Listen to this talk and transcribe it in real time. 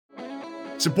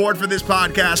Support for this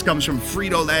podcast comes from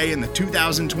Frito-Lay and the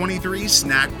 2023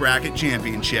 Snack Bracket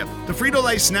Championship. The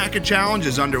Frito-Lay Snack Challenge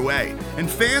is underway, and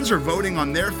fans are voting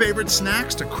on their favorite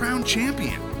snacks to crown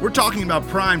champion. We're talking about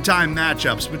prime-time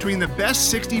matchups between the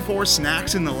best 64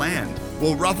 snacks in the land.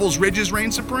 Will Ruffles Ridges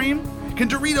reign supreme? Can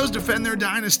Doritos defend their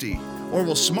dynasty? Or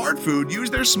will Smart Food use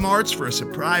their smarts for a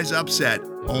surprise upset?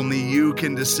 Only you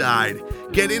can decide.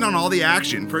 Get in on all the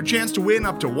action for a chance to win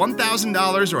up to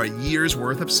 $1,000 or a year's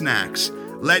worth of snacks.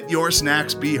 Let your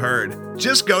snacks be heard.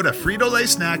 Just go to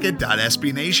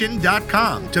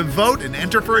fritolaysnacket.sbnation.com to vote and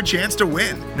enter for a chance to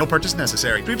win. No purchase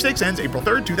necessary. Sweepstakes ends April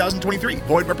 3rd, 2023.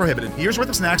 Void where prohibited. Year's worth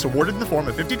of snacks awarded in the form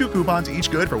of 52 coupons, each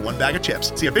good for one bag of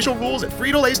chips. See official rules at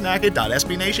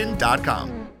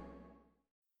fritolaysnacket.sbnation.com.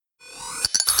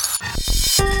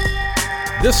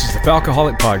 This is the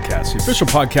Falcoholic Podcast, the official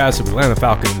podcast of the Atlanta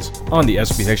Falcons on the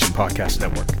SB Nation Podcast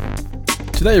Network.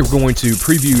 Today we're going to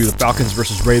preview the Falcons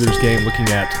versus Raiders game, looking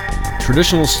at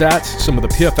traditional stats, some of the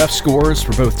PFF scores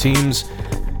for both teams,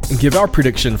 and give our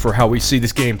prediction for how we see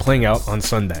this game playing out on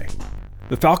Sunday.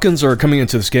 The Falcons are coming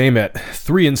into this game at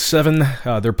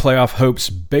 3-7. Their playoff hopes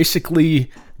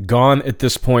basically gone at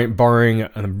this point, barring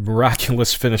a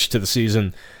miraculous finish to the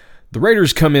season. The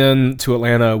Raiders come in to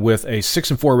Atlanta with a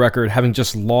 6-4 record, having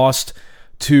just lost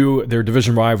to their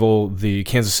division rival, the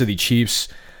Kansas City Chiefs,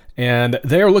 and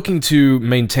they are looking to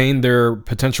maintain their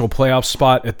potential playoff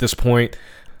spot at this point.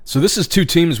 So this is two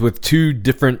teams with two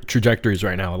different trajectories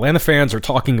right now. Atlanta fans are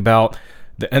talking about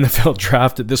the NFL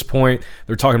draft at this point.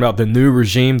 They're talking about the new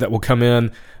regime that will come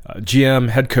in, GM,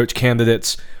 head coach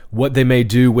candidates, what they may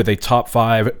do with a top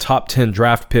 5, top 10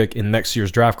 draft pick in next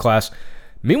year's draft class.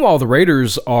 Meanwhile, the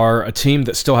Raiders are a team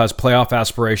that still has playoff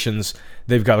aspirations.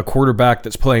 They've got a quarterback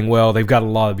that's playing well. They've got a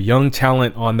lot of young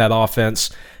talent on that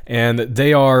offense, and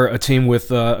they are a team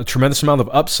with a tremendous amount of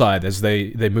upside as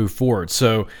they move forward.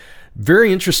 So,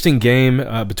 very interesting game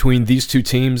between these two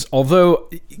teams. Although,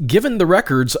 given the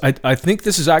records, I think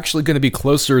this is actually going to be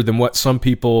closer than what some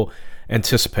people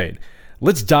anticipate.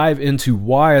 Let's dive into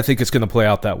why I think it's going to play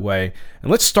out that way.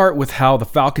 And let's start with how the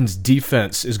Falcons'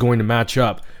 defense is going to match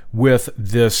up with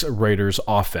this Raiders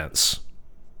offense.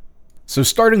 So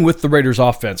starting with the Raiders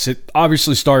offense, it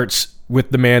obviously starts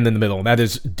with the man in the middle, and that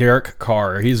is Derek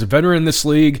Carr. He's a veteran in this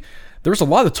league. There was a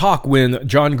lot of talk when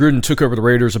John Gruden took over the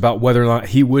Raiders about whether or not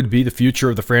he would be the future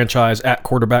of the franchise at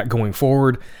quarterback going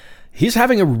forward. He's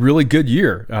having a really good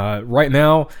year. Right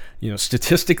now,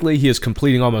 statistically, he is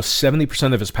completing almost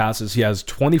 70% of his passes. He has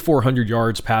 2,400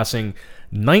 yards passing,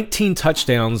 19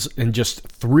 touchdowns, and just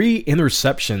 3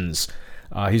 interceptions.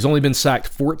 He's only been sacked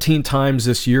 14 times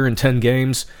this year in 10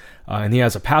 games, and he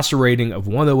has a passer rating of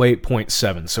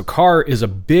 108.7. So Carr is a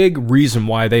big reason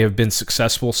why they have been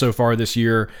successful so far this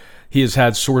year. He has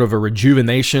had sort of a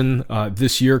rejuvenation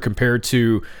this year compared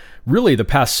to really the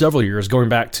past several years, going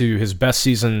back to his best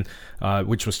season,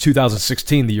 which was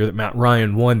 2016, the year that Matt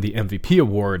Ryan won the MVP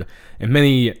award. And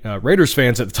many Raiders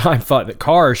fans at the time thought that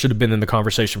Carr should have been in the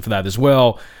conversation for that as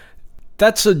well.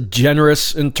 That's a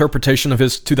generous interpretation of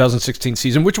his 2016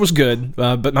 season, which was good,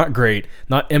 but not great,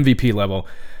 not MVP level.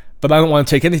 But I don't want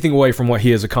to take anything away from what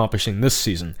he is accomplishing this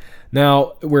season.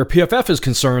 Now, where PFF is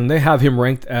concerned, they have him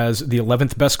ranked as the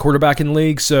 11th best quarterback in the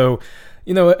league. So,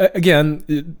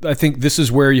 again, I think this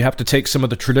is where you have to take some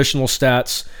of the traditional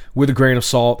stats with a grain of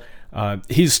salt.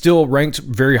 He's still ranked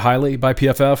very highly by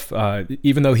PFF.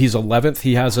 Even though he's 11th,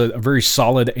 he has a very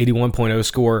solid 81.0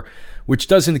 score, which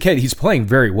does indicate he's playing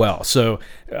very well. So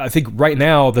I think right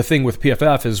now the thing with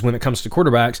PFF is when it comes to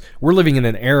quarterbacks, we're living in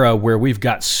an era where we've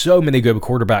got so many good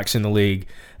quarterbacks in the league,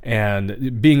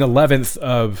 and being 11th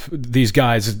of these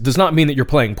guys does not mean that you're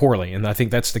playing poorly, and I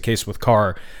think that's the case with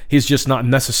Carr. He's just not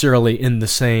necessarily in the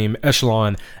same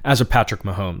echelon as a Patrick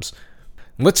Mahomes.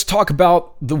 Let's talk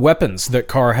about the weapons that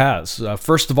Carr has.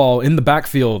 First of all, in the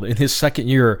backfield, in his second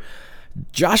year,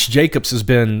 Josh Jacobs has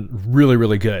been really,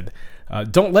 really good.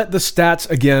 Don't let the stats,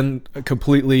 again,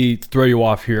 completely throw you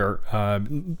off here.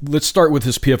 Let's start with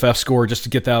his PFF score just to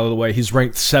get that out of the way. He's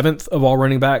ranked 7th of all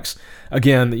running backs.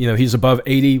 Again, he's above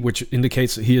 80, which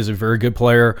indicates that he is a very good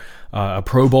player, a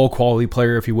Pro Bowl quality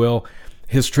player, if you will.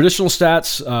 His traditional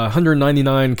stats,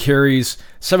 199 carries,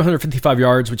 755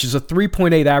 yards, which is a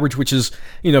 3.8 average, which is,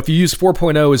 if you use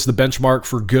 4.0 as the benchmark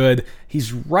for good,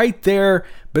 he's right there.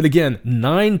 But again,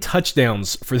 9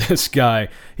 touchdowns for this guy.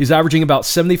 He's averaging about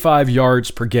 75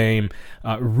 yards per game.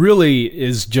 Really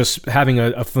is just having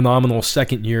a phenomenal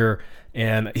second year,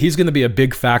 and he's going to be a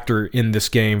big factor in this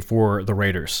game for the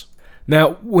Raiders.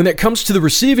 Now, when it comes to the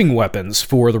receiving weapons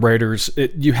for the Raiders,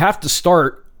 you have to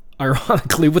start,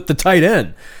 ironically, with the tight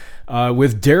end,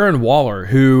 with Darren Waller,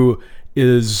 who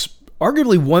is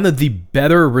arguably one of the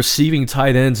better receiving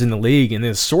tight ends in the league, and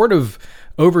is sort of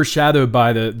overshadowed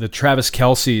by the Travis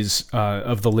Kelce's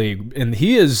of the league. And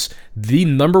he is the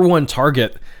number one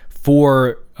target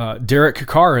for Derek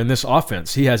Carr in this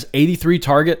offense. He has 83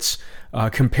 targets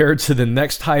compared to the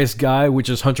next highest guy, which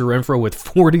is Hunter Renfrow with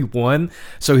 41.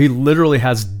 So he literally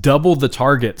has double the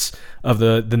targets of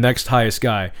the next highest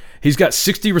guy. He's got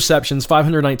 60 receptions,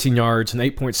 519 yards, an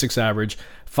 8.6 average,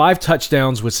 5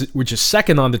 touchdowns, which is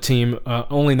second on the team,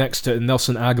 only next to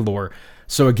Nelson Aguilar.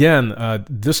 So again,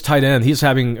 this tight end, he's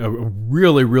having a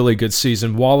really, really good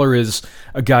season. Waller is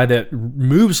a guy that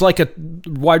moves like a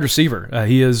wide receiver.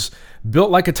 He is built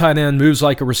like a tight end, moves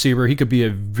like a receiver. He could be a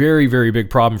very, very big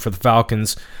problem for the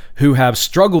Falcons, who have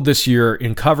struggled this year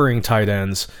in covering tight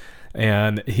ends,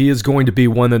 and he is going to be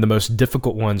one of the most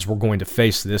difficult ones we're going to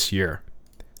face this year.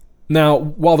 Now,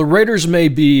 while the Raiders may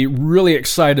be really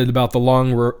excited about the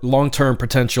long-term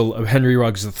potential of Henry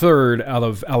Ruggs III out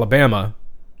of Alabama,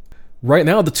 right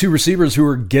now, the two receivers who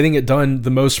are getting it done the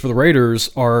most for the Raiders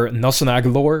are Nelson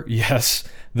Aguilar, yes,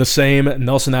 the same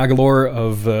Nelson Aguilar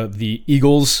of the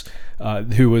Eagles,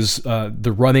 who was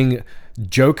the running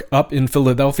joke up in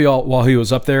Philadelphia while he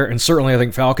was up there. And certainly I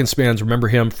think Falcons fans remember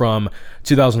him from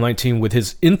 2019 with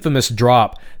his infamous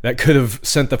drop that could have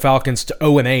sent the Falcons to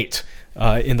 0-8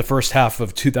 in the first half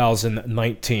of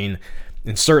 2019.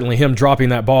 And certainly him dropping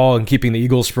that ball and keeping the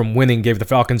Eagles from winning gave the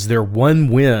Falcons their one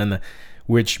win,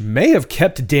 which may have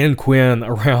kept Dan Quinn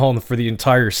around for the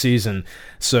entire season.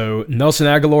 So Nelson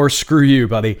Aguilar, screw you,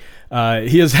 buddy.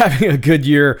 He is having a good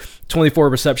year, 24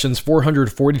 receptions,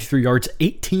 443 yards,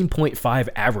 18.5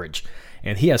 average,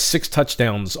 and he has 6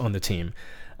 touchdowns on the team.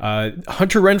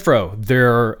 Hunter Renfrow,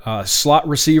 their slot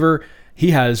receiver,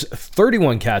 he has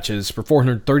 31 catches for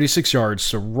 436 yards,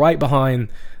 so right behind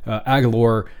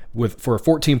Aguilar for a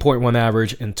 14.1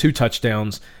 average and 2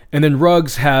 touchdowns. And then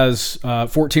Ruggs has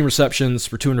 14 receptions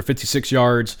for 256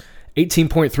 yards,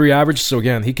 18.3 average. So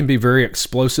again, he can be very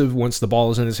explosive once the ball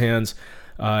is in his hands,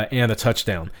 and a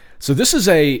touchdown. So this is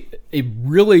a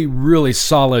really, really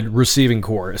solid receiving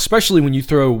core, especially when you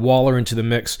throw Waller into the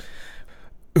mix,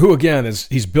 who again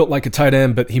he's built like a tight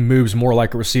end, but he moves more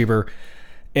like a receiver.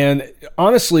 And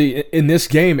honestly, in this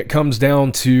game, it comes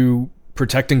down to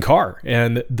protecting Carr,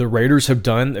 and the Raiders have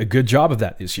done a good job of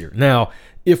that this year. Now,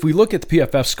 if we look at the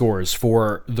PFF scores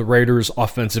for the Raiders'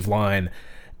 offensive line,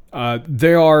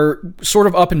 they are sort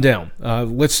of up and down.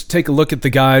 Let's take a look at the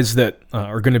guys that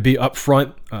are going to be up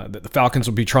front that the Falcons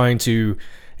will be trying to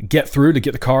get through to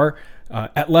get the Carr.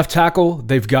 At left tackle,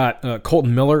 they've got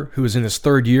Colton Miller, who is in his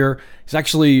 3rd year. He's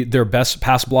actually their best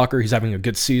pass blocker. He's having a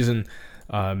good season.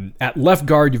 At left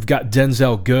guard, you've got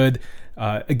Denzel Good.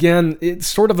 Again, it's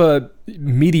sort of a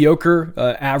mediocre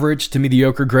average to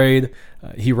mediocre grade.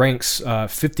 He ranks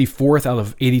 54th out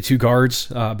of 82 guards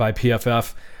by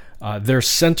PFF. Their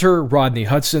center, Rodney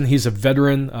Hudson, he's a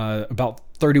veteran, about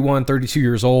 31, 32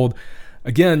 years old.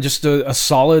 Again, just a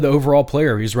solid overall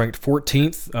player. He's ranked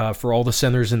 14th for all the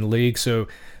centers in the league. So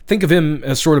think of him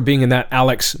as sort of being in that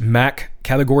Alex Mack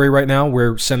category right now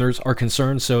where centers are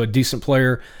concerned. So a decent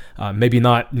player, maybe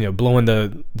not blowing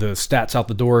the stats out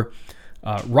the door.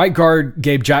 Right guard,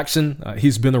 Gabe Jackson,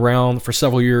 he's been around for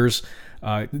several years.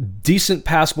 Decent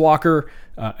pass blocker.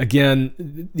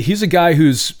 Again, he's a guy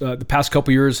who's the past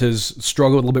couple years has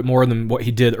struggled a little bit more than what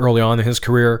he did early on in his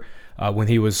career when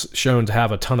he was shown to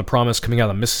have a ton of promise coming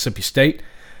out of Mississippi State.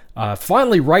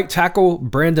 Finally, right tackle,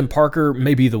 Brandon Parker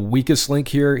may be the weakest link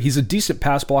here. He's a decent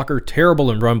pass blocker, terrible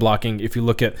in run blocking if you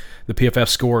look at the PFF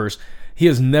scores. He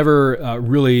has never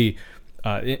really...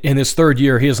 in his 3rd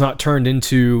year, he has not turned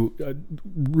into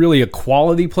really a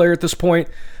quality player at this point.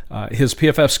 His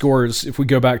PFF scores, if we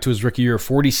go back to his rookie year,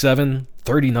 47,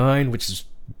 39, which is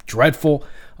dreadful.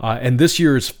 And this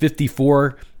year is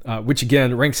 54, which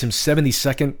again ranks him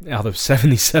 72nd out of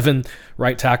 77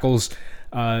 right tackles.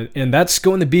 And that's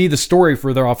going to be the story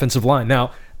for their offensive line.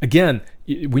 Now, again,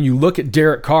 when you look at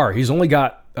Derek Carr, he's only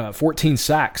got 14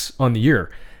 sacks on the year.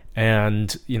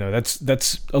 And,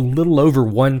 that's a little over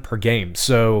 1 per game.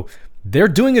 So they're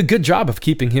doing a good job of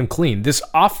keeping him clean. This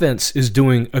offense is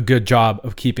doing a good job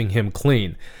of keeping him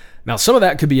clean. Now, some of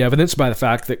that could be evidenced by the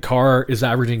fact that Carr is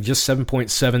averaging just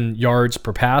 7.7 yards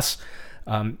per pass.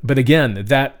 But again,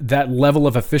 that level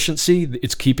of efficiency,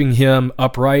 it's keeping him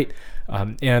upright.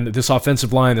 And this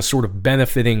offensive line is sort of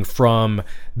benefiting from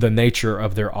the nature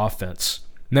of their offense.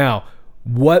 Now,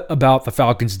 what about the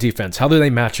Falcons defense? How do they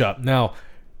match up? Now,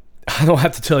 I don't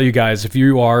have to tell you guys, if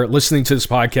you are listening to this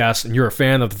podcast and you're a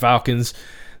fan of the Falcons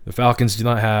do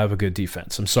not have a good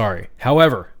defense. I'm sorry.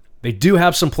 However, they do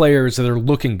have some players that are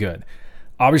looking good.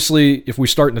 Obviously, if we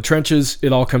start in the trenches,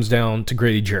 it all comes down to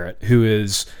Grady Jarrett, who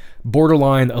is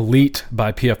borderline elite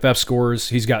by PFF scores.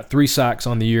 He's got 3 sacks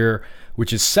on the year,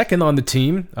 which is second on the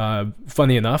team,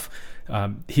 funny enough.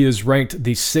 He is ranked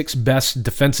the 6th best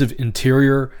defensive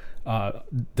interior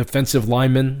defensive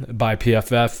lineman by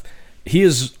PFF. He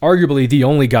is arguably the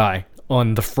only guy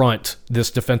on the front,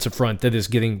 this defensive front, that is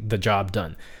getting the job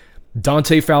done.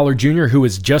 Dante Fowler Jr., who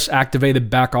is just activated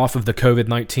back off of the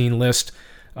COVID-19 list,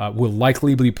 will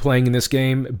likely be playing in this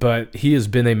game, but he has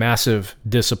been a massive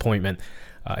disappointment.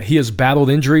 He has battled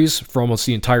injuries for almost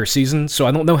the entire season, so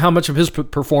I don't know how much of his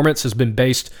performance has been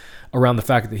based around the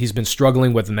fact that he's been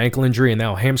struggling with an ankle injury and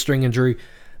now a hamstring injury,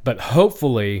 but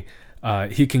hopefully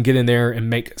he can get in there and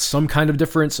make some kind of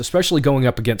difference, especially going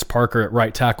up against Parker at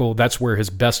right tackle. That's where his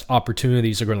best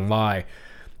opportunities are going to lie.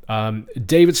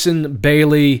 Davidson,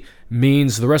 Bailey,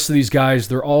 Means, the rest of these guys,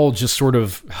 they're all just sort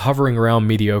of hovering around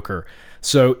mediocre.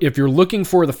 So if you're looking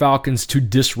for the Falcons to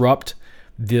disrupt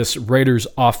this Raiders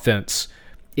offense,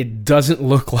 it doesn't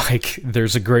look like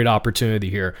there's a great opportunity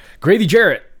here. Grady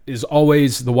Jarrett is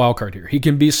always the wild card here. He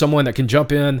can be someone that can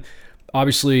jump in,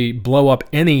 obviously blow up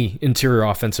any interior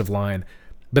offensive line,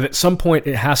 but at some point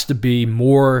it has to be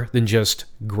more than just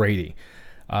Grady.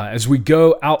 As we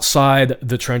go outside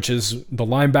the trenches, the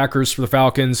linebackers for the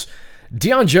Falcons,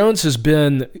 Deion Jones has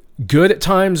been good at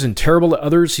times and terrible at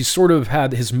others. He's sort of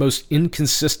had his most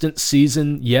inconsistent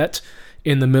season yet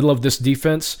in the middle of this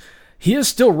defense. He is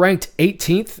still ranked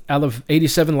 18th out of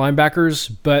 87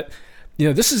 linebackers, but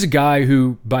this is a guy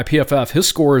who, by PFF, his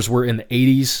scores were in the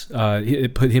 80s.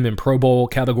 It put him in Pro Bowl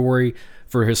category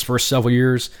for his first several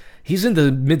years. He's in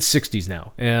the mid-60s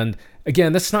now, and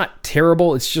again, that's not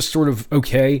terrible. It's just sort of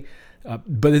okay,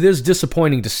 but it is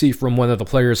disappointing to see from one of the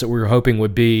players that we were hoping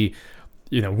would be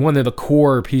one of the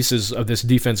core pieces of this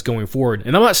defense going forward.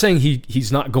 And I'm not saying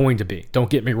he's not going to be. Don't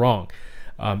get me wrong.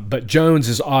 But Jones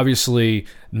is obviously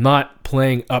not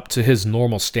playing up to his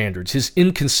normal standards. His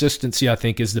inconsistency, I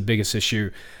think, is the biggest issue.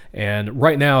 And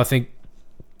right now, I think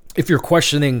if you're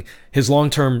questioning his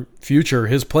long-term future,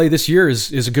 his play this year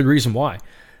is a good reason why.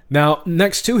 Now,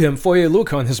 next to him, Foye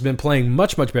Oluokun has been playing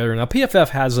much, much better. Now, PFF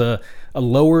has a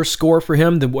lower score for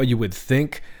him than what you would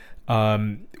think,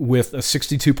 with a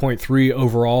 62.3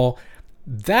 overall.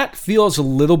 That feels a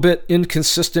little bit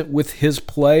inconsistent with his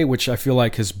play, which I feel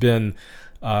like has been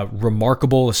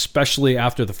remarkable, especially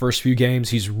after the first few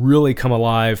games. He's really come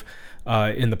alive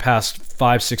in the past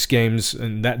 5-6 games,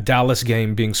 and that Dallas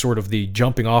game being sort of the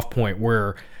jumping off point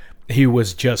where he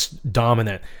was just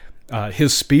dominant.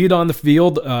 His speed on the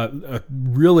field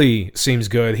really seems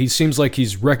good. He seems like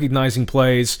he's recognizing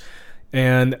plays.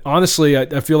 And honestly,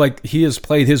 I feel like he has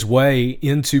played his way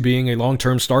into being a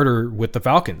long-term starter with the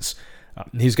Falcons.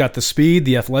 He's got the speed,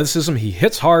 the athleticism. He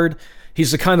hits hard.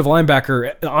 He's the kind of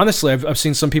linebacker. Honestly, I've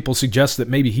seen some people suggest that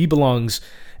maybe he belongs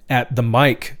at the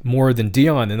mic more than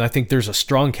Deion, and I think there's a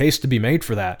strong case to be made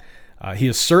for that. He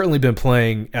has certainly been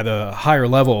playing at a higher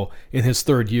level in his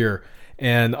third year.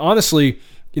 And honestly,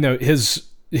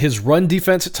 his run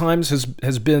defense at times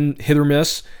has been hit or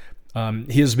miss.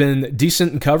 He has been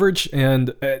decent in coverage,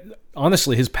 and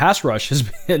honestly, his pass rush has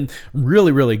been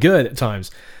really, really good at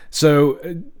times. So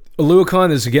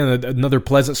Oluokun is, again, another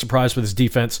pleasant surprise with his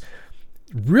defense.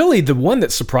 Really, the one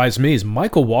that surprised me is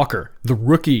Michael Walker, the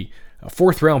rookie, a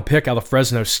 4th-round pick out of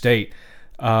Fresno State.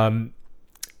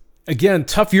 Again,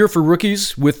 tough year for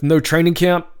rookies with no training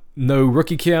camp, no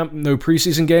rookie camp, no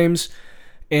preseason games,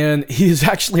 and he is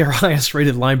actually our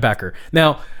highest-rated linebacker.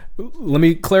 Now, let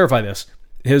me clarify this.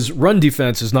 His run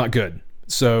defense is not good.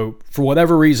 So for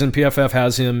whatever reason, PFF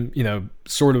has him,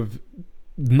 sort of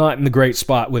not in the great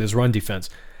spot with his run defense.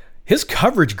 His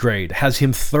coverage grade has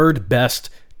him 3rd best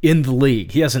in the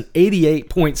league. He has an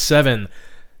 88.7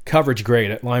 coverage grade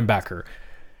at linebacker.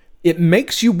 It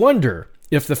makes you wonder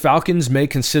if the Falcons may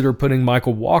consider putting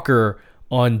Michael Walker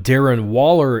on Darren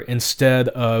Waller instead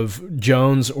of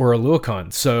Jones or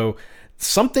Oluokun. So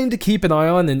something to keep an eye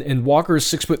on, and Walker is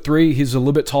 6'3". He's a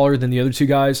little bit taller than the other two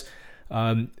guys.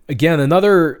 Again,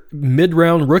 another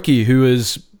mid-round rookie who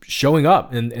is showing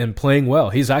up and playing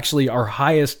well. He's actually our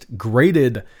highest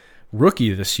graded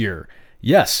rookie this year.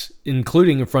 Yes,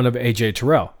 including in front of A.J.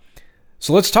 Terrell.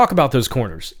 So let's talk about those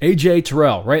corners. A.J.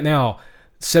 Terrell, right now,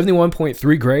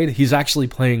 71.3 grade. He's actually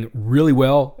playing really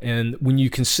well, and when you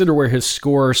consider where his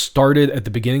score started at the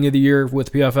beginning of the year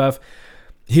with PFF,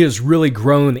 he has really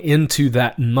grown into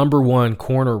that number 1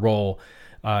 corner role.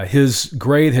 His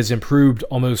grade has improved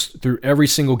almost through every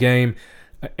single game.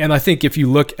 And I think if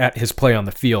you look at his play on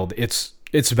the field, it's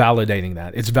validating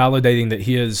that. It's validating that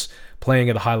he is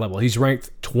playing at a high level. He's ranked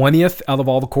 20th out of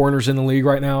all the corners in the league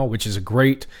right now, which is a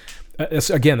great,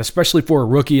 again, especially for a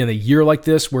rookie in a year like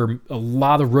this where a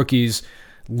lot of rookies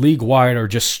league-wide are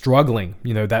just struggling.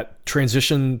 That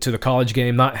transition to the college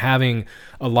game, not having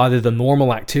a lot of the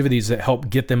normal activities that help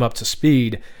get them up to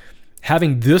speed.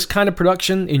 Having this kind of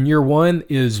production in year one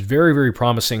is very, very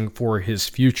promising for his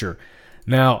future.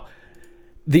 Now,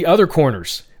 the other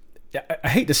corners, I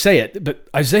hate to say it, but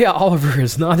Isaiah Oliver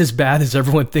is not as bad as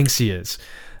everyone thinks he is.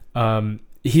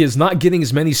 He is not getting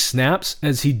as many snaps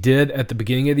as he did at the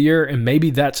beginning of the year, and maybe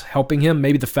that's helping him.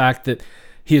 Maybe the fact that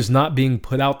he is not being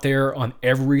put out there on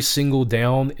every single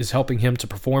down is helping him to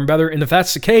perform better. And if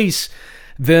that's the case,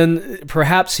 then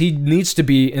perhaps he needs to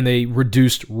be in a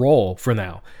reduced role for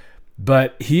now.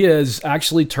 But he has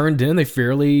actually turned in a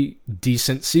fairly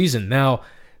decent season. Now,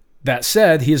 that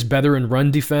said, he is better in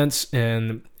run defense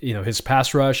and his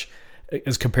pass rush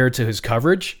as compared to his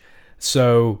coverage.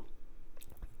 So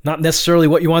not necessarily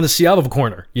what you want to see out of a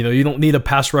corner. You don't need a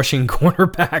pass rushing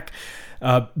cornerback,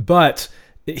 but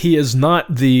he is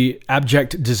not the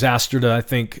abject disaster that I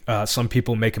think some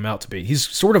people make him out to be. He's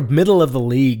sort of middle of the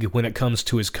league when it comes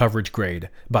to his coverage grade,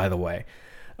 by the way.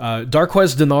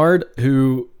 Darqueze Dennard,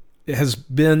 who has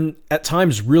been at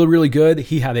times really, really good.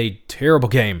 He had a terrible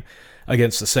game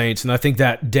against the Saints, and I think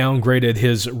that downgraded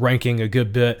his ranking a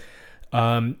good bit.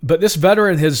 But this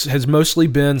veteran has mostly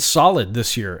been solid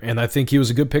this year, and I think he was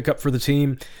a good pickup for the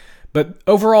team. But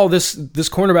overall, this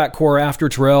cornerback core after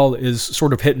Terrell is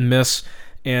sort of hit and miss,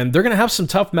 and they're going to have some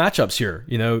tough matchups here.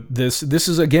 This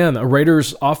is, again, a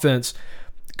Raiders offense.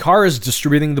 Carr is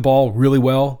distributing the ball really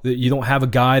well. You don't have a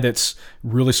guy that's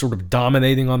really sort of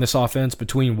dominating on this offense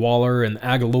between Waller and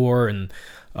Aguilar and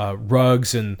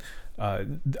Ruggs. And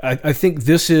I think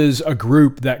this is a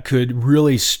group that could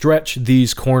really stretch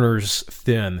these corners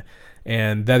thin,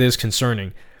 and that is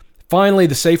concerning. Finally,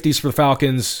 the safeties for the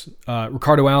Falcons,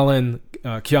 Ricardo Allen,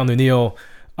 Keanu Neal.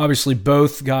 Obviously,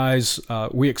 both guys,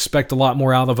 we expect a lot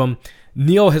more out of them.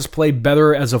 Neal has played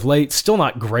better as of late. Still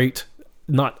not great.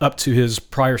 Not up to his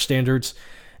prior standards.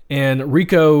 And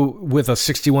Rico, with a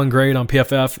 61 grade on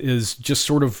PFF, is just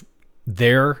sort of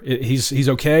there. He's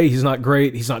okay. He's not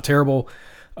great. He's not terrible.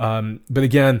 But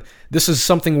again, this is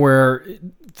something where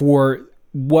for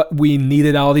what we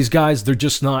needed out of these guys, they're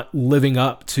just not living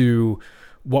up to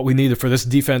what we needed for this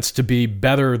defense to be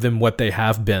better than what they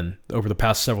have been over the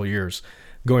past several years.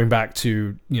 Going back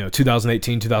to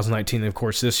 2018, 2019, and of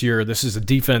course this year, this is a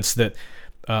defense that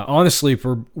honestly,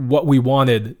 for what we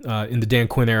wanted in the Dan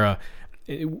Quinn era,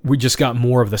 we just got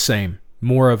more of the same,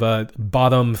 more of a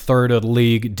bottom third of the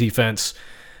league defense.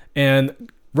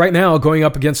 And right now, going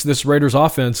up against this Raiders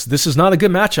offense, this is not a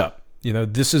good matchup.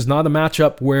 This is not a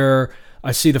matchup where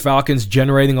I see the Falcons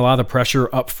generating a lot of pressure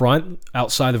up front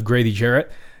outside of Grady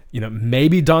Jarrett.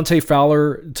 Maybe Dante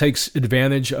Fowler takes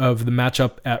advantage of the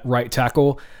matchup at right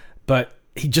tackle, but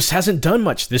he just hasn't done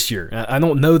much this year. I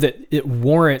don't know that it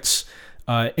warrants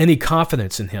any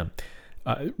confidence in him.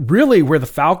 Really, where the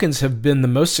Falcons have been the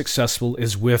most successful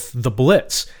is with the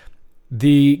blitz.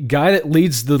 The guy that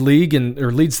leads the league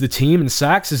or leads the team in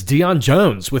sacks is Deion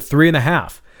Jones with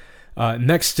 3.5.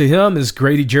 Next to him is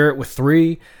Grady Jarrett with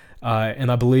 3,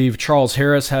 and I believe Charles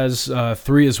Harris has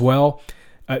 3 as well.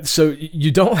 So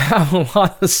you don't have a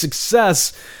lot of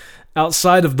success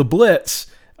outside of the blitz,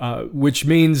 which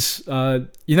means,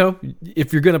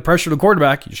 if you're going to pressure the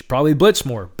quarterback, you should probably blitz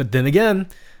more. But then again,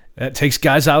 that takes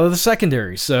guys out of the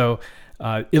secondary. So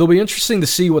it'll be interesting to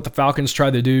see what the Falcons try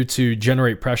to do to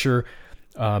generate pressure.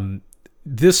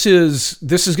 This is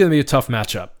going to be a tough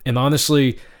matchup. And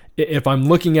honestly, if I'm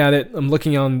looking at it, I'm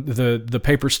looking on the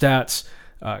paper stats.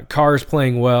 Carr is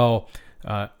playing well.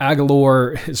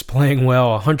 Aguilar is playing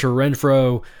well. Hunter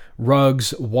Renfrow,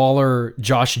 Ruggs, Waller,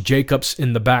 Josh Jacobs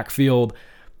in the backfield.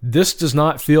 This does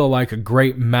not feel like a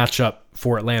great matchup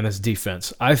for Atlanta's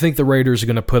defense. I think the Raiders are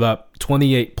going to put up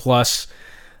 28 plus,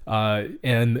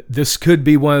 and this could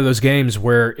be one of those games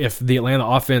where if the Atlanta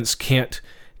offense can't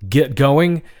get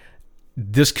going,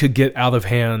 this could get out of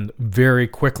hand very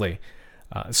quickly.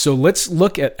 So let's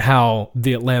look at how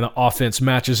the Atlanta offense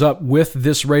matches up with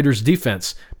this Raiders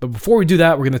defense. But before we do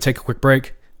that, we're going to take a quick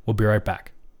break. We'll be right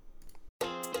back.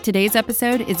 Today's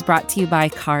episode is brought to you by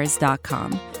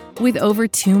Cars.com. With over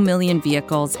 2 million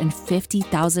vehicles and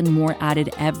 50,000 more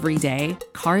added every day,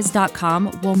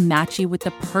 Cars.com will match you with the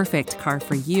perfect car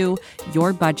for you,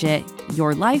 your budget,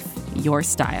 your life, your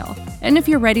style. And if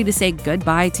you're ready to say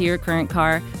goodbye to your current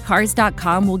car,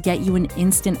 Cars.com will get you an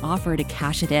instant offer to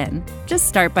cash it in. Just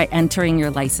start by entering your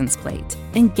license plate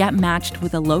and get matched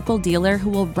with a local dealer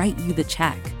who will write you the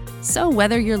check. So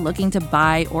whether you're looking to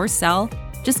buy or sell,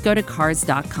 just go to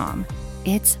Cars.com.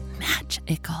 It's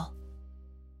magical.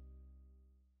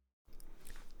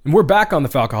 And we're back on the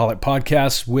Falcoholic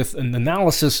podcast with an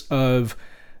analysis of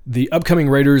the upcoming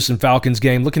Raiders and Falcons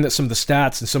game, looking at some of the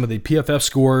stats and some of the PFF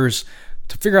scores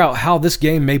to figure out how this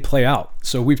game may play out.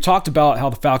 So we've talked about how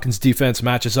the Falcons defense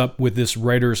matches up with this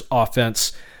Raiders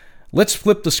offense. Let's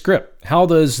flip the script. How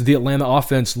does the Atlanta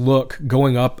offense look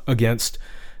going up against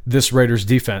this Raiders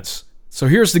defense? So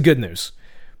here's the good news.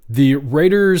 The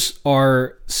Raiders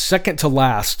are second to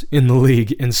last in the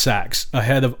league in sacks,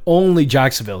 ahead of only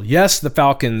Jacksonville. Yes, the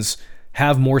Falcons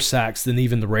have more sacks than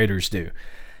even the Raiders do.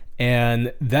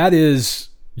 And that is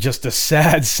just a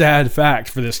sad, sad fact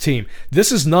for this team.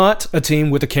 This is not a team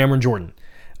with a Cameron Jordan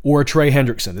or a Trey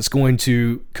Hendrickson that's going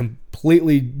to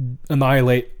completely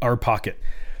annihilate our pocket.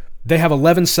 They have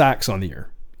 11 sacks on the year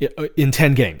in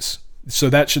 10 games. So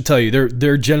that should tell you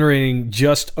they're generating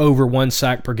just over 1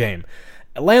 sack per game.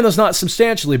 Atlanta's not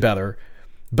substantially better,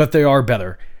 but they are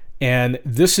better. And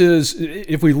this is,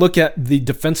 if we look at the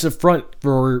defensive front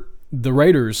for the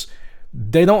Raiders,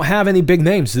 they don't have any big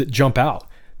names that jump out.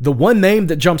 The one name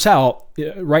that jumps out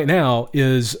right now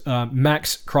is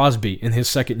Max Crosby in his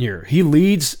second year. He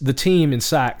leads the team in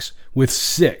sacks with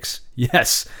 6.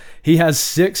 Yes, he has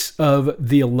 6 of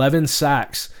the 11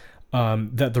 sacks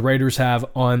that the Raiders have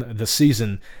on the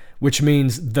season, which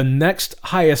means the next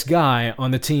highest guy on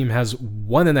the team has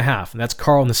 1.5, and that's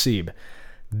Carl Nassib.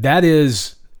 That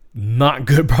is not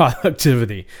good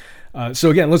productivity.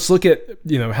 So again, let's look at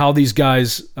how these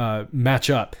guys match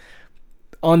up.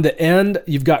 On the end,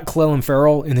 you've got Clelin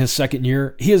Ferrell in his second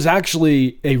year. He is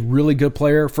actually a really good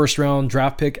player, first-round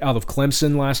draft pick out of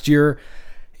Clemson last year.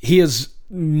 He is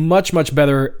much, much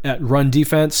better at run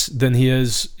defense than he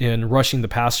is in rushing the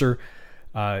passer.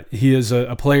 He is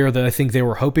a player that I think they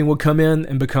were hoping would come in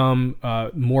and become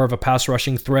more of a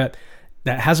pass-rushing threat.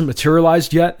 That hasn't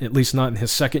materialized yet, at least not in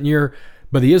his second year.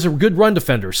 But he is a good run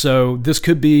defender, so this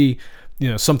could be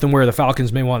something where the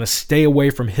Falcons may want to stay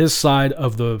away from his side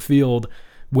of the field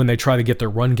when they try to get their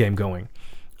run game going.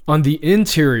 On the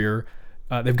interior,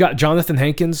 they've got Jonathan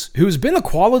Hankins, who's been a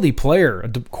quality player, a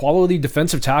quality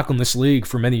defensive tackle in this league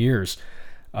for many years,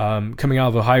 coming out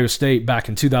of Ohio State back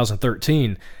in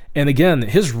 2013. And again,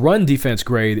 his run defense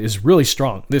grade is really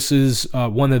strong. This is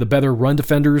one of the better run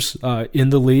defenders in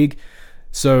the league.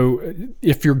 So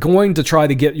if you're going to try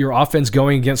to get your offense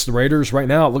going against the Raiders right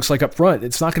now, it looks like up front,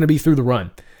 it's not going to be through the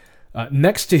run.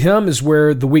 Next to him is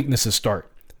where the weaknesses start.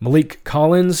 Malik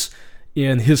Collins,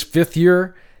 in his 5th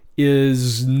year,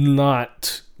 is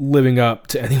not living up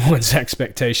to anyone's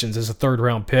expectations as a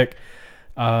 3rd-round pick.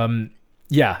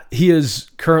 He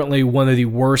is currently one of the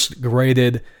worst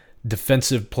graded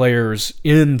defensive players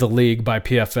in the league by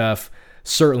PFF,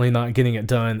 certainly not getting it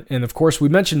done. And of course, we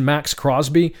mentioned Max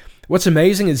Crosby. What's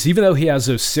amazing is even though he has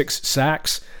those 6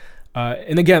 sacks,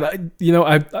 and again,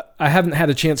 I haven't had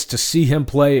a chance to see him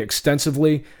play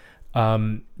extensively.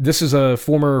 This is a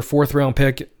former 4th-round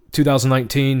pick,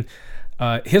 2019.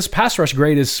 His pass rush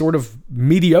grade is sort of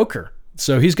mediocre.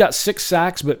 So he's got 6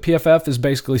 sacks, but PFF is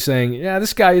basically saying,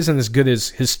 this guy isn't as good as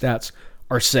his stats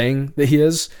are saying that he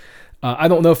is. I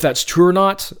don't know if that's true or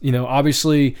not.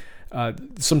 Obviously,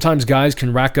 sometimes guys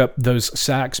can rack up those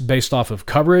sacks based off of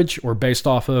coverage or based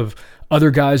off of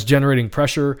other guys generating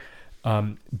pressure.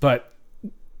 But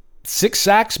 6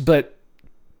 sacks, but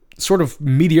sort of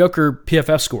mediocre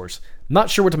PFF scores. Not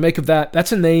sure what to make of that.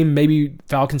 That's a name maybe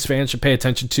Falcons fans should pay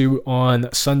attention to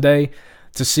on Sunday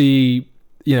to see,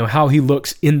 how he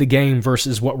looks in the game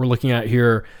versus what we're looking at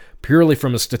here purely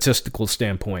from a statistical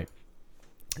standpoint.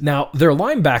 Now, their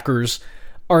linebackers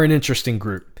are an interesting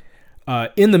group.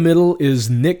 In the middle is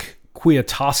Nick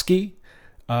Kwiatkowski.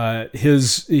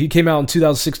 He came out in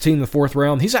 2016 in the 4th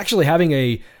round. He's actually having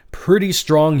a pretty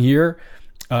strong year.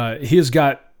 He has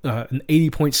got an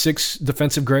 80.6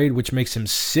 defensive grade, which makes him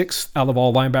 6th out of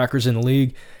all linebackers in the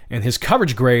league. And his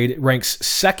coverage grade ranks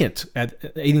 2nd at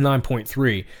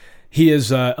 89.3. He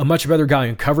is a much better guy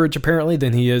in coverage, apparently,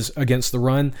 than he is against the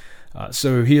run.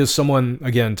 So he is someone,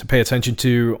 again, to pay attention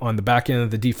to on the back end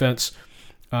of the defense.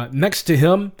 Next to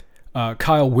him,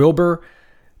 Kyle Wilbur,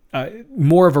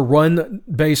 more of a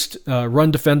run-based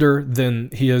run defender than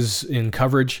he is in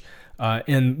coverage.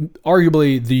 And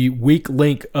arguably the weak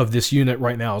link of this unit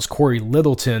right now is Corey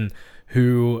Littleton,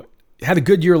 who had a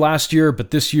good year last year,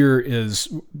 but this year is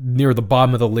near the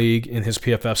bottom of the league in his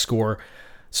PFF score.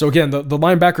 So again, the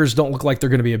linebackers don't look like they're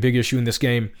going to be a big issue in this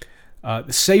game.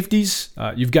 The safeties,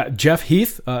 you've got Jeff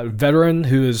Heath, a veteran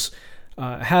who has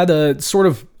had a sort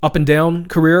of up and down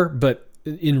career, but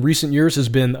in recent years has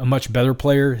been a much better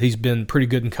player. He's been pretty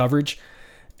good in coverage.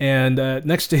 And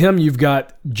next to him, you've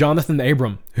got Jonathan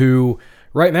Abram, who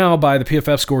right now by the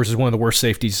PFF scores is one of the worst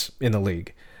safeties in the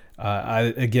league.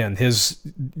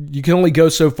 You can only go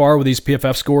so far with these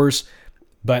PFF scores.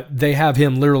 but they have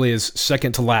him literally as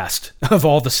second to last of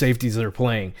all the safeties that are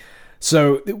playing.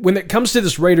 So when it comes to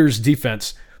this Raiders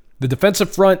defense, the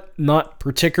defensive front, not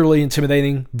particularly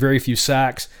intimidating, very few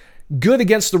sacks. Good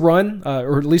against the run,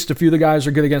 or at least a few of the guys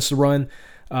are good against the run.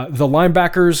 The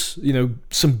linebackers,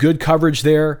 some good coverage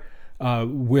there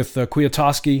with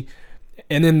Kwiatkowski.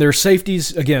 And then their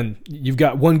safeties, again, you've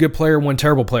got one good player, one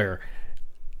terrible player.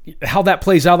 How that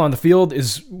plays out on the field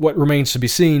is what remains to be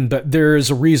seen, but there is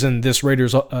a reason this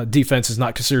Raiders defense is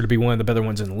not considered to be one of the better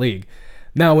ones in the league.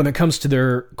 Now, when it comes to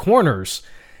their corners,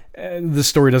 the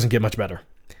story doesn't get much better.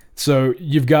 So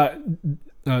you've got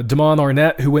Damon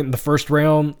Arnett, who went in the first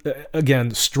round,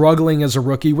 again, struggling as a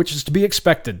rookie, which is to be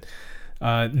expected.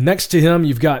 Next to him,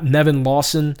 you've got Nevin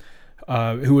Lawson,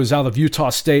 who was out of Utah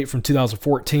State from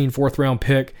 2014, fourth-round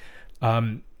pick.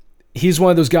 He's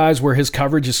one of those guys where his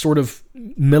coverage is sort of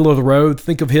middle of the road.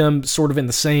 Think of him sort of in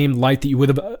the same light that you would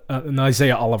have an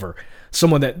Isaiah Oliver,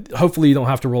 someone that hopefully you don't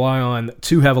have to rely on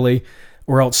too heavily,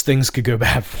 or else things could go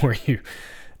bad for you.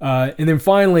 And then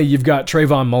finally, you've got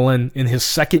Trayvon Mullen in his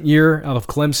second year out of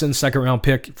Clemson, second-round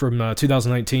pick from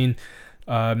 2019.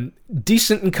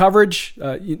 Decent in coverage,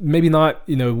 maybe not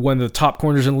one of the top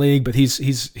corners in the league, but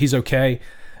he's okay.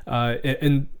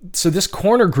 And so this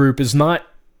corner group is not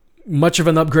much of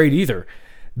an upgrade either.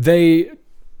 They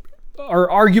are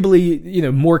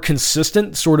arguably more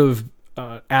consistent, sort of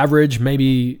average,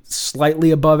 maybe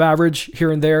slightly above average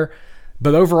here and there.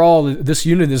 But overall, this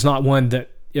unit is not one that,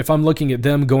 if I'm looking at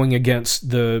them going against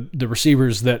the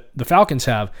receivers that the Falcons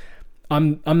have,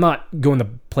 I'm not going to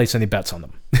place any bets on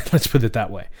them. Let's put it that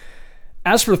way.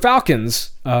 As for the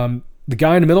Falcons, the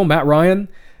guy in the middle, Matt Ryan,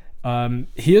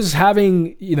 he is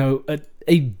having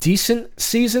a decent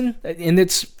season, and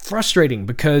it's frustrating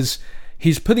because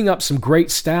he's putting up some great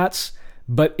stats,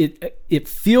 but it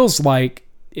feels like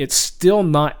it's still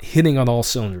not hitting on all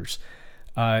cylinders.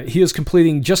 He is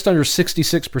completing just under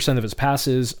 66% of his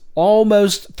passes,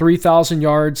 almost 3,000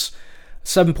 yards,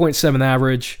 7.7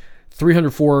 average,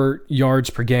 304 yards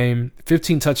per game,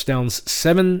 15 touchdowns,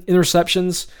 7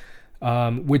 interceptions,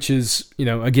 which is,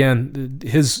 again,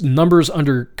 his numbers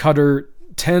under Cutter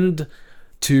tend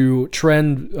to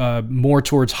trend more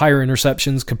towards higher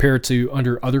interceptions compared to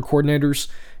under other coordinators,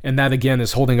 and that, again,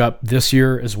 is holding up this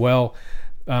year as well.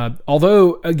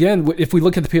 Although, again, if we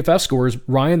look at the PFF scores,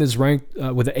 Ryan is ranked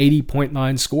with an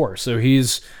 80.9 score. So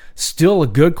he's still a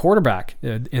good quarterback.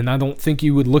 And I don't think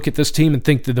you would look at this team and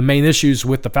think that the main issues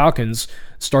with the Falcons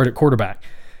start at quarterback.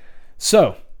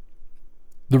 So,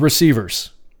 the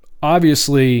receivers.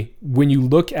 Obviously, when you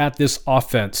look at this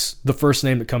offense, the first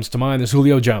name that comes to mind is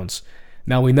Julio Jones.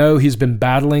 Now, we know he's been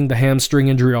battling the hamstring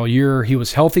injury all year. He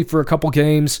was healthy for a couple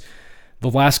games. The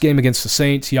last game against the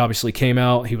Saints, he obviously came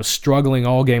out. He was struggling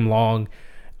all game long.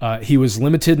 He was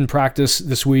limited in practice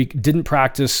this week, didn't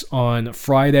practice on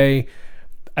Friday.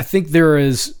 I think there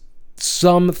is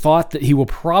some thought that he will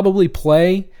probably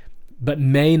play, but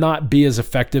may not be as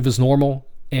effective as normal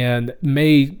and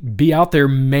may be out there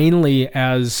mainly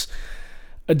as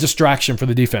a distraction for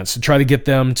the defense to try to get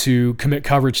them to commit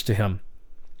coverage to him.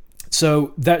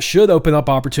 So that should open up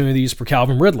opportunities for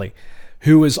Calvin Ridley,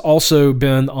 who has also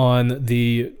been on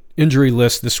the injury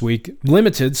list this week,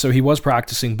 limited, so he was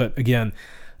practicing, but again,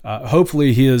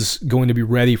 hopefully he is going to be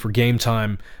ready for game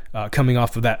time coming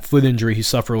off of that foot injury he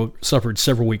suffered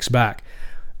several weeks back.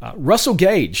 Russell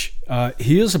Gage,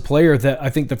 he is a player that I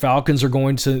think the Falcons are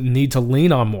going to need to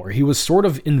lean on more. He was sort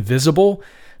of invisible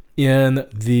in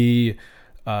the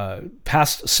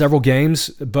past several games,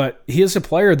 but he is a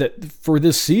player that for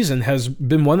this season has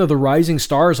been one of the rising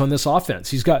stars on this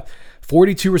offense. He's got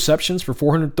 42 receptions for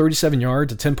 437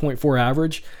 yards, a 10.4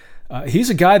 average.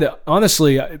 He's a guy that,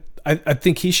 honestly, I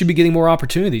think he should be getting more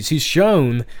opportunities. He's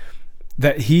shown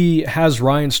that he has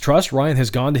Ryan's trust. Ryan has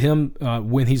gone to him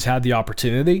when he's had the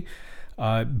opportunity.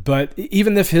 But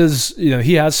even if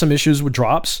he has some issues with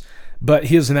drops, but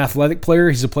he is an athletic player.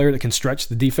 He's a player that can stretch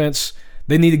the defense.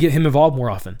 They need to get him involved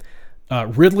more often.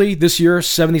 Ridley this year,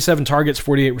 77 targets,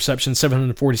 48 receptions,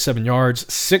 747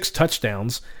 yards, 6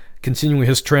 touchdowns, continuing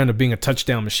his trend of being a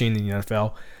touchdown machine in the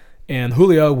NFL. And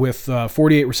Julio with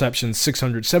 48 receptions,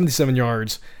 677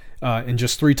 yards, and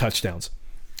just 3 touchdowns.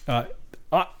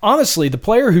 Honestly, the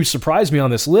player who surprised me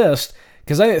on this list,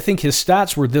 because I didn't think his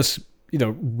stats were this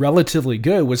relatively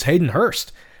good, was Hayden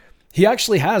Hurst. He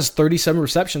actually has 37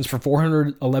 receptions for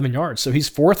 411 yards, so he's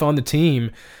 4th on the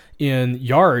team in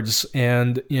yards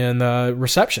and in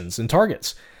receptions and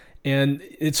targets. And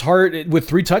it's hard, with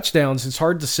 3 touchdowns, it's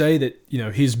hard to say that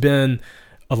he's been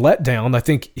a letdown. I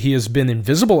think he has been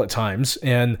invisible at times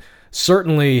and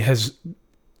certainly has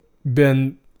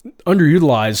been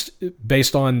underutilized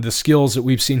based on the skills that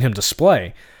we've seen him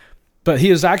display. But he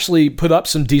has actually put up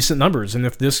some decent numbers, and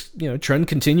if this trend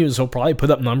continues, he'll probably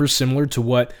put up numbers similar to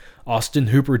what Austin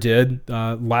Hooper did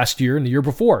last year and the year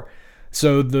before.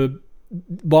 So the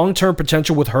long-term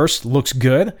potential with Hurst looks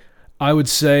good. I would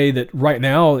say that right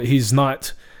now he's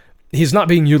not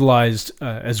being utilized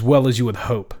as well as you would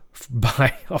hope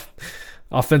by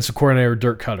offensive coordinator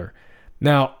Dirk Cutter.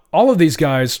 Now, all of these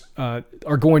guys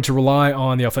are going to rely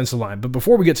on the offensive line. But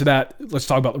before we get to that, let's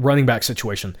talk about the running back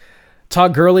situation.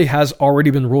 Todd Gurley has already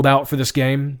been ruled out for this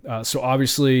game. So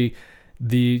obviously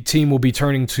the team will be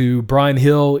turning to Brian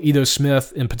Hill, Edo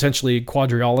Smith, and potentially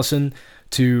Quadri Allison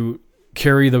to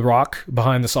carry the rock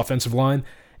behind this offensive line.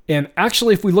 And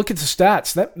actually, if we look at the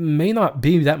stats, that may not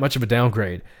be that much of a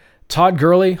downgrade. Todd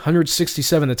Gurley,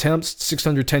 167 attempts,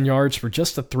 610 yards for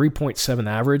just a 3.7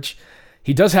 average.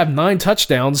 He does have 9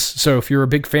 touchdowns, so if you're a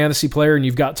big fantasy player and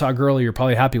you've got Todd Gurley, you're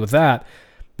probably happy with that.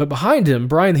 But behind him,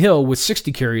 Brian Hill with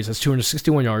 60 carries has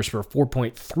 261 yards for a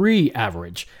 4.3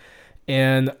 average.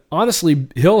 And honestly,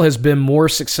 Hill has been more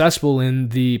successful in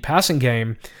the passing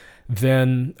game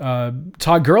than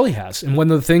Todd Gurley has. And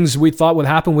one of the things we thought would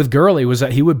happen with Gurley was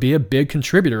that he would be a big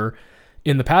contributor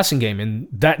in the passing game, and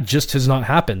that just has not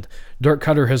happened. Dirk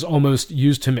Cutter has almost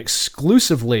used him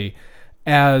exclusively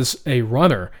as a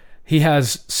runner. He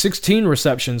has 16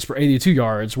 receptions for 82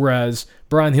 yards, whereas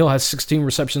Brian Hill has 16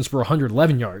 receptions for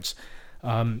 111 yards.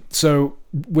 So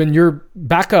when your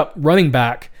backup running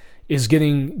back is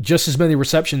getting just as many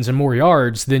receptions and more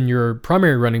yards than your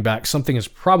primary running back, something is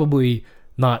probably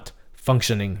not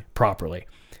functioning properly.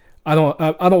 I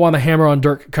don't want to hammer on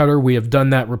Dirk Cutter. We have done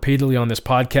that repeatedly on this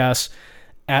podcast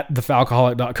at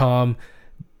thefalcoholic.com.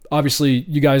 Obviously,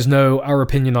 you guys know our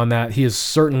opinion on that. He is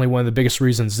certainly one of the biggest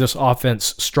reasons this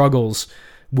offense struggles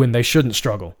when they shouldn't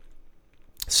struggle.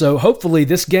 So hopefully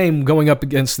this game going up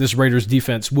against this Raiders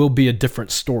defense will be a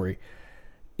different story.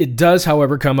 It does,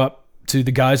 however, come up to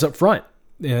the guys up front.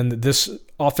 And this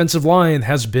offensive line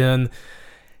has been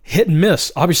hit and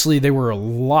miss. Obviously, they were a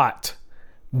lot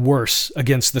worse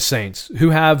against the Saints, who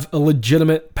have a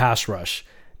legitimate pass rush.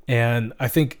 And I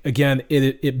think, again,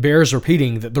 it bears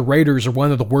repeating that the Raiders are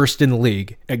one of the worst in the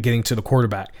league at getting to the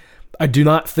quarterback. I do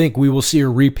not think we will see a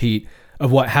repeat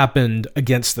of what happened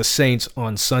against the Saints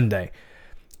on Sunday.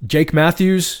 Jake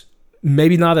Matthews,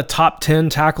 maybe not a top 10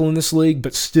 tackle in this league,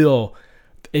 but still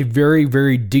a very,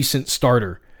 very decent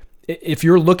starter. If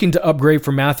you're looking to upgrade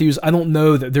from Matthews, I don't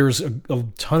know that there's a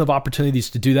ton of opportunities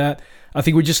to do that. I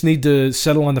think we just need to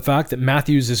settle on the fact that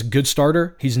Matthews is a good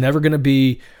starter. He's never going to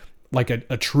be like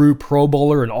a true Pro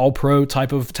Bowler, an all-pro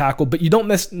type of tackle, but you don't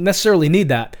necessarily need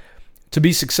that to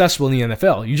be successful in the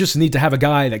NFL. You just need to have a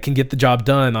guy that can get the job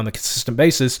done on a consistent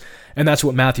basis, and that's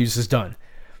what Matthews has done.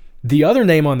 The other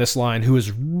name on this line who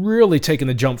has really taken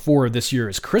the jump forward this year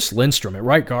is Chris Lindstrom at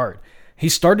right guard. He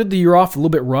started the year off a little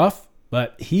bit rough,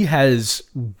 but he has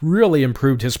really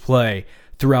improved his play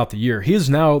throughout the year. He is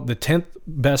now the 10th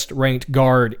best ranked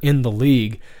guard in the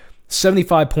league.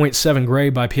 75.7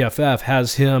 grade by PFF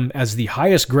has him as the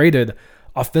highest graded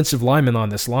offensive lineman on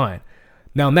this line.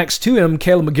 Now, next to him,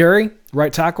 Caleb McGarry,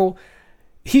 right tackle.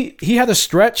 He had a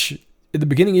stretch at the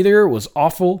beginning of the year, was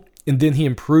awful, and then he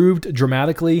improved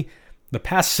dramatically. The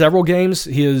past several games,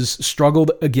 he has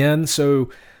struggled again, so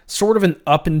sort of an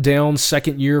up and down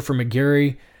second year for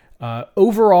McGarry.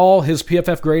 Overall, his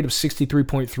PFF grade of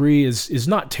 63.3 is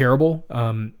not terrible.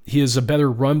 He is a better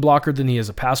run blocker than he is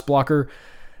a pass blocker.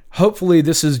 Hopefully,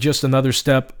 this is just another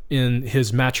step in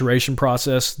his maturation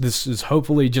process. This is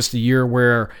hopefully just a year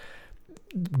where,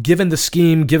 given the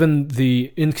scheme, given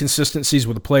the inconsistencies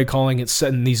with the play calling, it's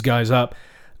setting these guys up.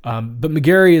 But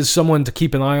McGarry is someone to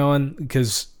keep an eye on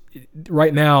because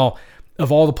right now,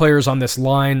 of all the players on this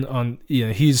line,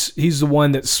 he's the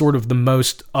one that's sort of the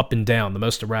most up and down, the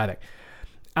most erratic.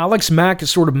 Alex Mack is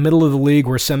sort of middle of the league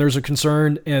where centers are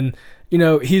concerned, and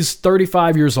he's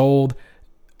 35 years old.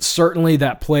 Certainly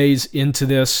that plays into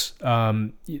this.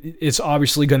 It's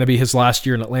obviously going to be his last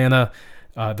year in Atlanta.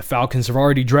 The Falcons have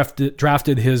already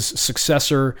drafted his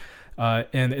successor,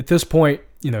 and at this point,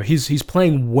 he's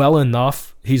playing well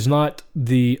enough. He's not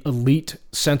the elite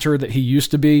center that he used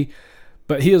to be,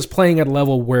 but he is playing at a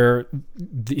level where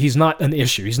he's not an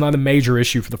issue. He's not a major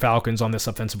issue for the Falcons on this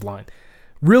offensive line.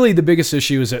 Really, the biggest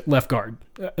issue is at left guard.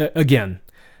 Again,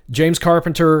 James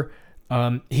Carpenter.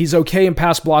 He's okay in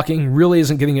pass blocking, really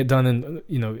isn't getting it done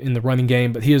in the running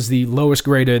game, but he is the lowest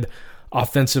graded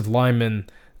offensive lineman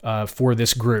for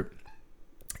this group.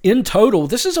 In total,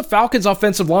 this is a Falcons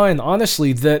offensive line,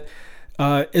 honestly, that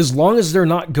as long as they're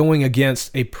not going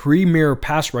against a premier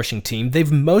pass rushing team,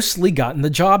 they've mostly gotten the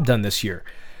job done this year.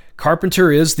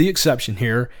 Carpenter is the exception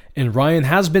here, and Ryan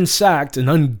has been sacked an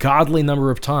ungodly number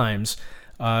of times.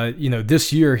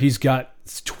 This year he's got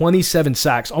 27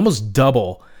 sacks, almost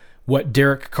double what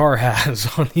Derek Carr has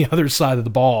on the other side of the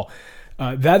ball.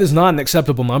 That is not an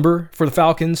acceptable number for the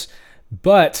Falcons,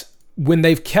 but when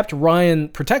they've kept Ryan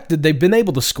protected, they've been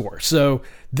able to score. So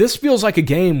this feels like a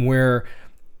game where,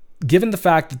 given the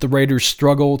fact that the Raiders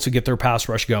struggle to get their pass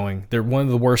rush going, they're one of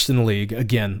the worst in the league.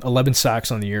 Again, 11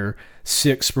 sacks on the year,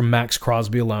 6 from Max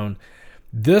Crosby alone.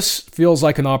 This feels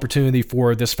like an opportunity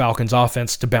for this Falcons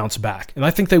offense to bounce back, and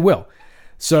I think they will.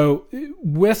 So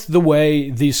with the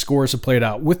way these scores have played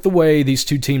out, with the way these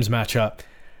two teams match up,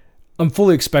 I'm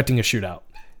fully expecting a shootout.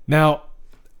 Now,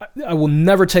 I will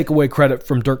never take away credit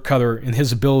from Dirk Koetter and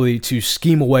his ability to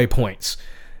scheme away points.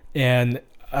 And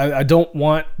I don't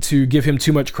want to give him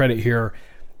too much credit here.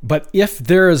 But if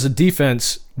there is a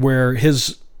defense where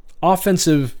his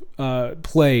offensive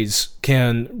plays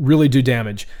can really do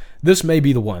damage, this may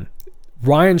be the one.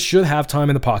 Ryan should have time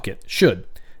in the pocket. Should.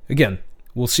 Again,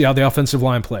 we'll see how the offensive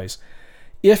line plays.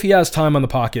 If he has time on the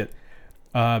pocket,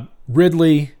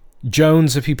 Ridley,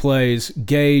 Jones if he plays,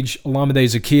 Gage, Olamide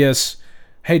Zaccheaus,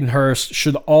 Hayden Hurst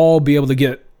should all be able to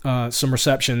get some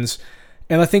receptions.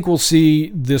 And I think we'll see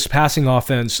this passing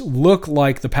offense look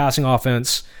like the passing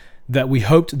offense that we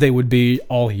hoped they would be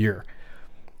all year.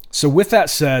 So with that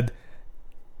said,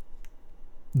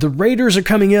 the Raiders are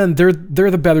coming in. They're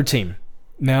the better team.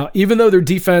 Now, even though their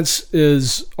defense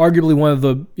is arguably one of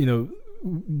the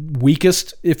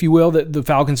weakest, if you will, that the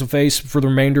Falcons have faced for the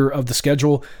remainder of the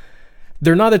schedule,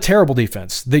 they're not a terrible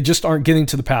defense. They just aren't getting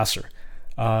to the passer.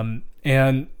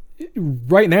 And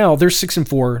right now, they're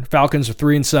 6-4. Falcons are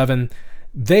 3-7.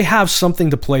 They have something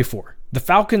to play for. The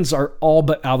Falcons are all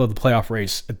but out of the playoff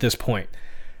race at this point.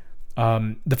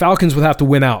 The Falcons would have to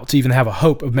win out to even have a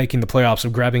hope of making the playoffs,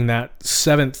 of grabbing that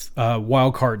 7th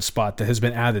wild card spot that has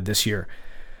been added this year.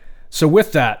 So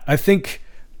with that, I think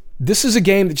this is a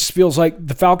game that just feels like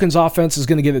the Falcons offense is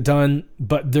going to get it done,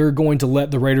 but they're going to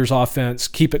let the Raiders offense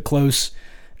keep it close.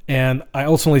 And I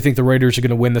ultimately think the Raiders are going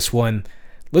to win this one.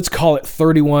 Let's call it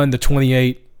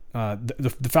 31-28.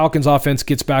 The Falcons offense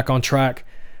gets back on track,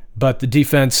 but the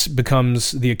defense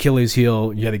becomes the Achilles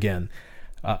heel yet again.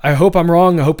 I hope I'm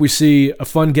wrong. I hope we see a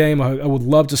fun game. I would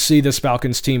love to see this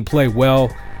Falcons team play well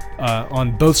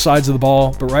on both sides of the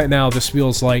ball, but right now this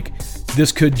feels like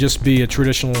this could just be a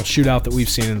traditional shootout that we've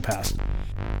seen in the past.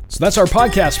 So that's our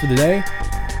podcast for today.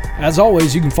 As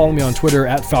always, you can follow me on Twitter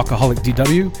at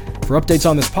FalcoholicDW. For updates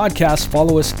on this podcast,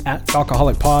 follow us at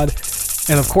FalcoholicPod.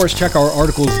 And of course, check our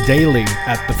articles daily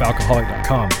at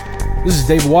thefalcoholic.com. This is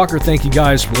Dave Walker. Thank you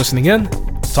guys for listening in.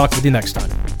 Talk with you next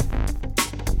time.